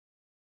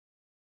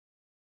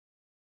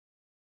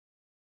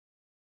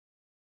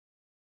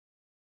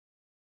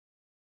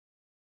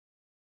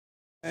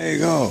There you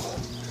go.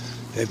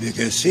 If you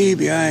can see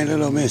behind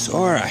little Miss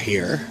Aura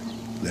here,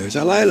 there's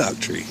a lilac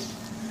tree.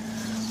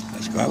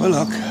 Let's go have a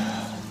look.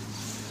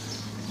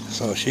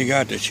 So she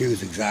got to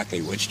choose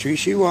exactly which tree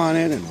she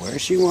wanted and where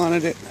she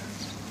wanted it.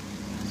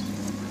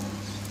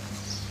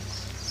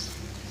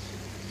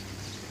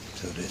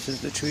 So this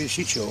is the tree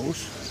she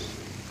chose.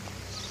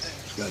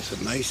 It's got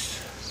some nice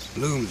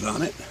blooms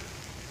on it.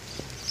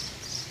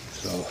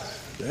 So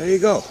there you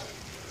go.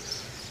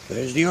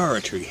 There's the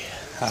Aura tree.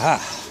 Haha.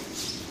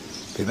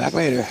 Be back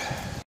later.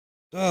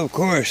 So of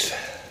course,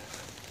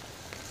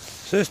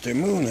 Sister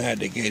Moon had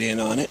to get in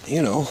on it,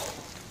 you know,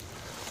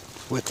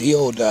 with the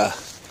old,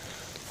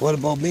 what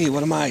about me?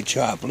 What am I,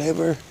 chopped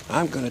liver?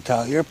 I'm gonna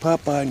tell your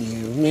pup on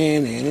you. Nah,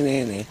 nah,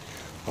 nah, nah, nah.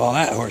 All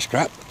that horse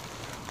crap.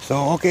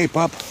 So, okay,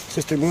 pup,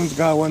 Sister Moon's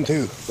got one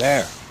too.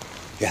 There.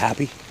 You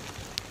happy?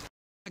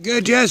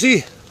 Good,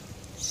 Jesse?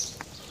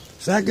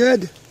 Is that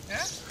good?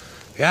 Yeah.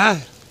 Yeah?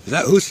 Is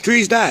that, whose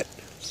tree's that?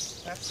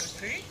 That's the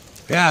tree?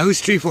 Yeah, whose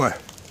tree for?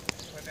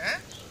 For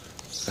that?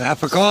 Is that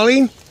for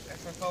Colleen?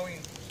 That's for Colleen.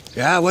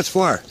 Yeah, what's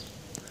for?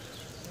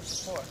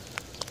 What's for?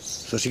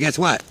 So she gets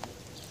what?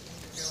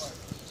 You what?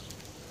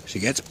 She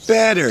gets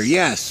better,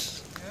 yes.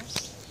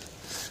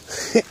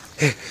 Yeah?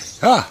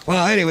 Oh,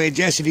 well, anyway,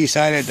 Jesse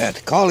decided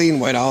that Colleen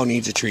Whiteowl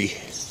needs a tree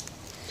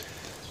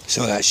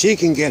so that she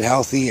can get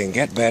healthy and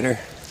get better.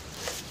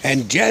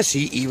 And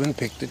Jesse even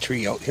picked the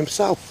tree out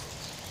himself.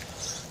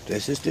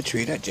 This is the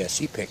tree that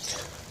Jesse picked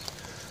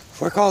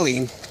for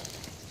Colleen,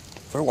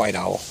 for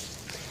Whiteowl.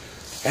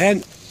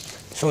 And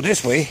so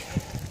this way,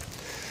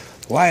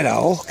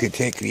 Whiteowl could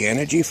take the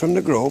energy from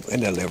the grove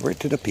and deliver it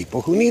to the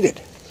people who need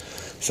it.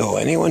 So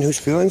anyone who's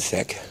feeling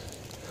sick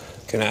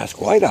can ask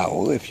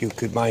Whiteowl if you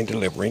could mind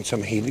delivering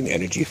some healing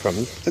energy from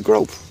the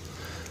grove.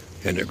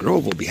 And the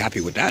grove will be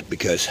happy with that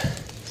because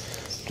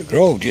the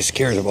grove just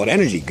cares about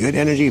energy. Good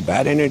energy,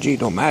 bad energy,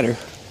 don't matter.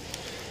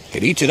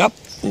 It eats it up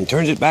and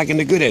turns it back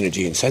into good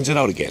energy and sends it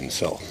out again.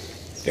 So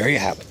there you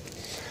have it.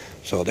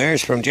 So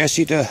there's from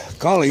Jesse to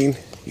Colleen.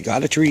 You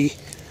got a tree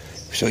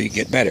so you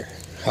get better.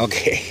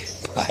 Okay,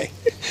 bye.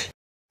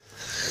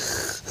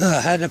 I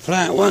had to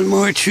plant one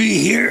more tree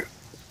here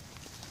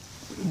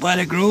by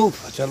the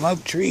grove. It's a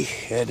love tree,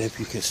 and if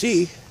you can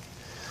see,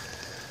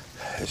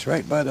 it's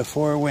right by the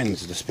four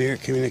winds, the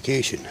spirit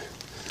communication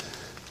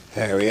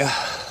area,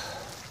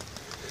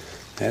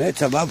 and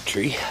it's a love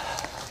tree.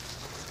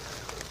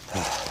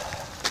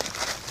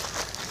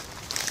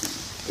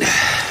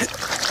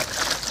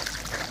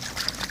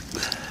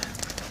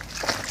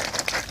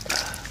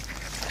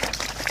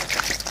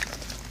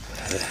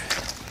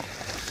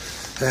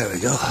 There we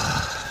go.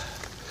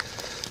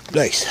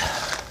 Nice.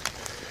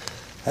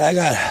 I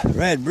got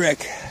red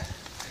brick.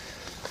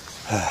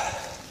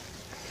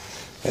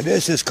 And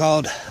this is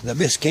called the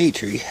C.B.A.S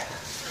tree.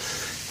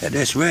 And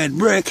this red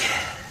brick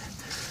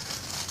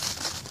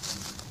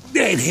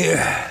right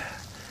here.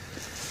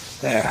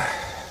 There.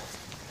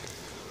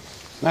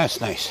 That's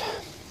nice.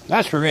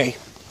 That's for Ray.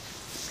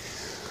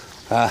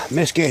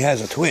 C.B.A.S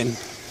has a twin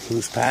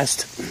who's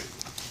passed.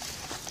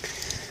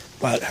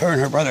 But her and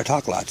her brother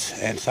talk lots,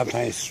 and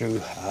sometimes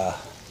through,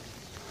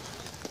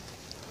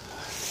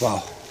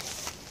 well,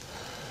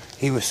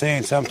 he was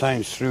saying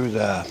sometimes through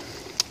the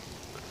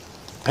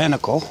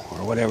pentacle,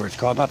 or whatever it's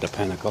called, not the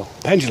pentacle,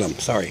 pendulum,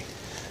 sorry,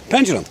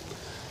 pendulum.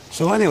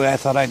 So anyway, I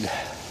thought I'd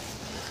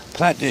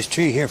plant this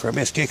tree here for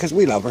C.B.A.S, because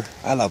we love her.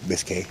 I love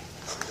C.B.A.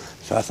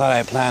 So I thought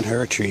I'd plant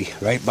her a tree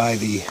right by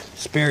the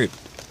spirit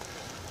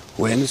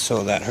winds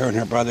so that her and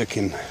her brother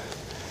can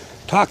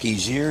talk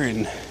easier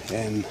and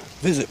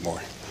visit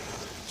more.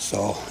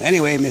 So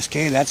anyway,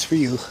 C.B.A., that's for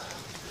you.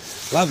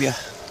 Love ya.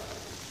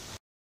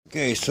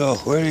 Okay, so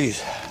where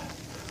these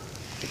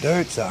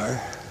dirts are,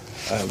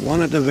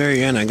 one at the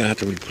very end I'm going to have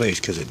to replace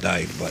because it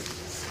died, but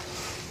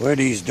where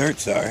these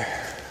dirts are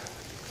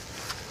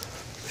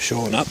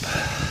showing up,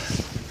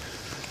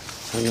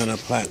 I'm going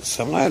to plant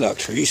some lilac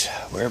trees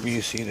wherever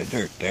you see the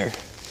dirt there.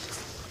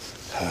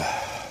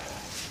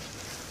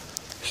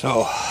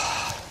 So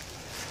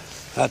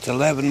that's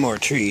 11 more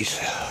trees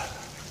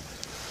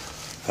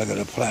I'm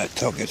going to plant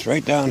till it gets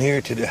right down here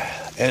to the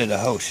end of the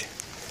house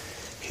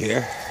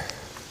here.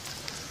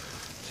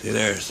 See,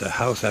 there's the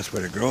house, that's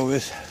where the grove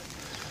is.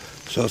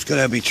 So it's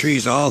going to be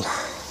trees all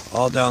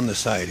down the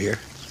side here.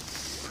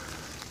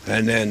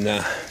 And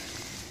then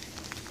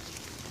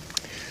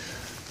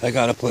I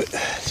got to put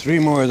 3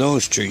 more of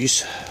those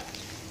trees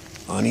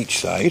on each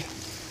side.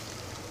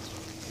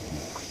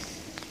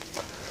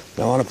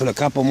 Now I want to put a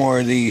couple more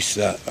of these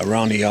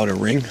around the outer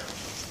ring.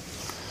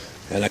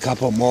 And a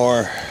couple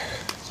more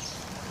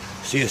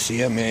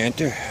C.B.A.S may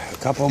enter. A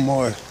couple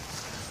more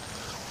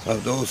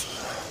of those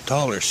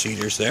taller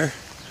cedars there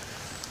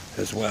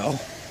as well.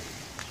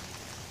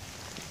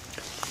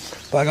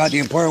 But I got the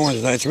important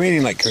ones. It's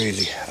raining like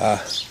crazy.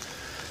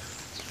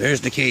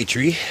 There's the K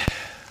tree.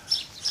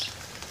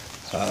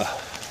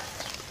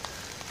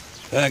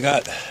 Then I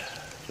got,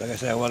 like I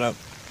said, I want to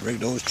bring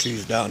those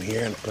trees down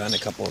here and plant a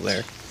couple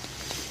there.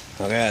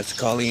 Okay, that's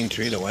the Colleen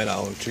tree, the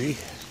Whiteowl tree.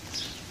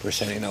 We're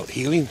sending out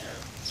healing.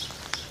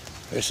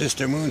 Her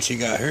sister Moon, she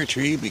got her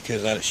tree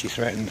because she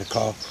threatened to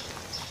call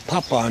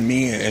Pop on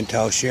me and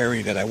tell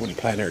Sherry that I wouldn't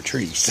plant her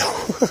tree. So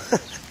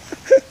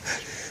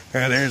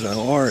there's an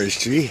orange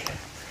tree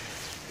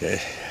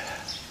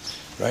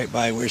right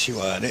by where she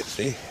wanted it,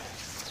 see?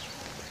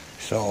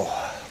 So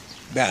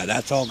yeah,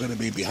 that's all going to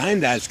be,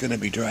 behind that's going to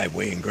be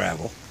driveway and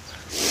gravel.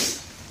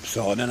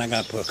 So then I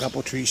got to put a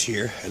couple trees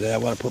here, and then I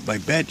want to put my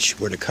bench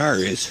where the car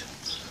is,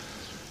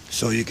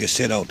 so you can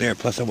sit out there.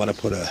 Plus I want to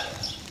put a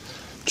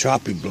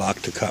chopping block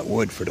to cut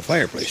wood for the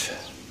fireplace.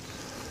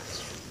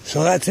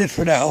 So that's it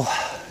for now.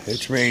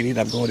 It's raining,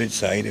 I'm going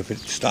inside. If it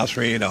stops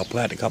raining, I'll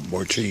plant a couple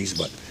more trees,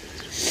 but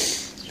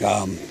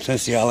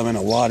since the element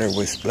of water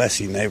was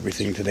blessing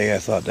everything today, I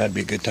thought that'd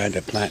be a good time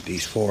to plant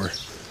these 4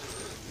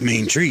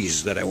 main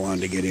trees that I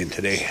wanted to get in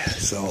today.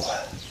 So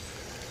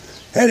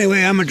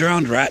anyway, I'm a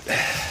drowned rat.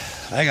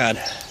 I got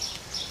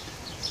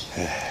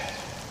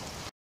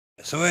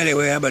so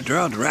anyway, I'm a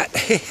drowned rat.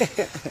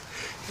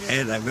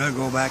 And I'm gonna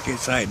go back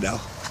inside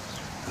now.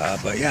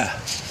 But yeah,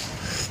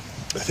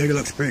 I think it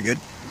looks pretty good.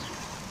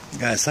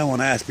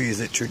 Someone asked me,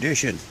 is it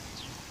tradition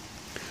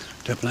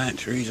to plant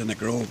trees in the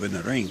grove in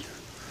the rain?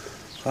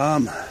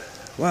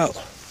 Well,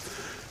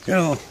 you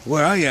know,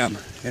 where I am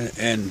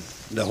in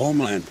the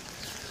homeland,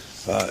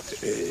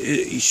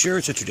 sure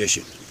it's a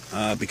tradition,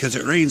 because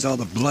it rains all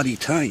the bloody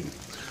time.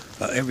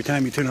 Every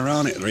time you turn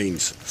around, it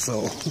rains.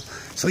 So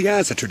yeah,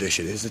 it's a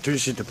tradition. It's a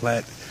tradition to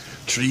plant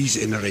trees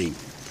in the rain.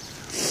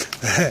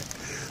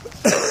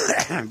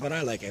 But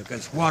I like it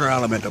because water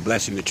elemental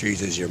blessing the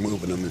trees as you're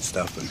moving them and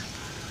stuff, and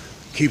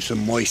keeps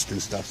them moist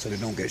and stuff so they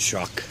don't get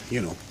shock,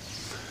 you know.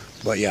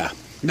 But yeah,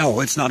 no,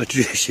 it's not a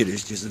tradition.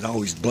 It's just it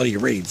always bloody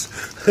rains.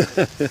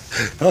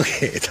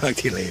 Okay, talk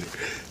to you later.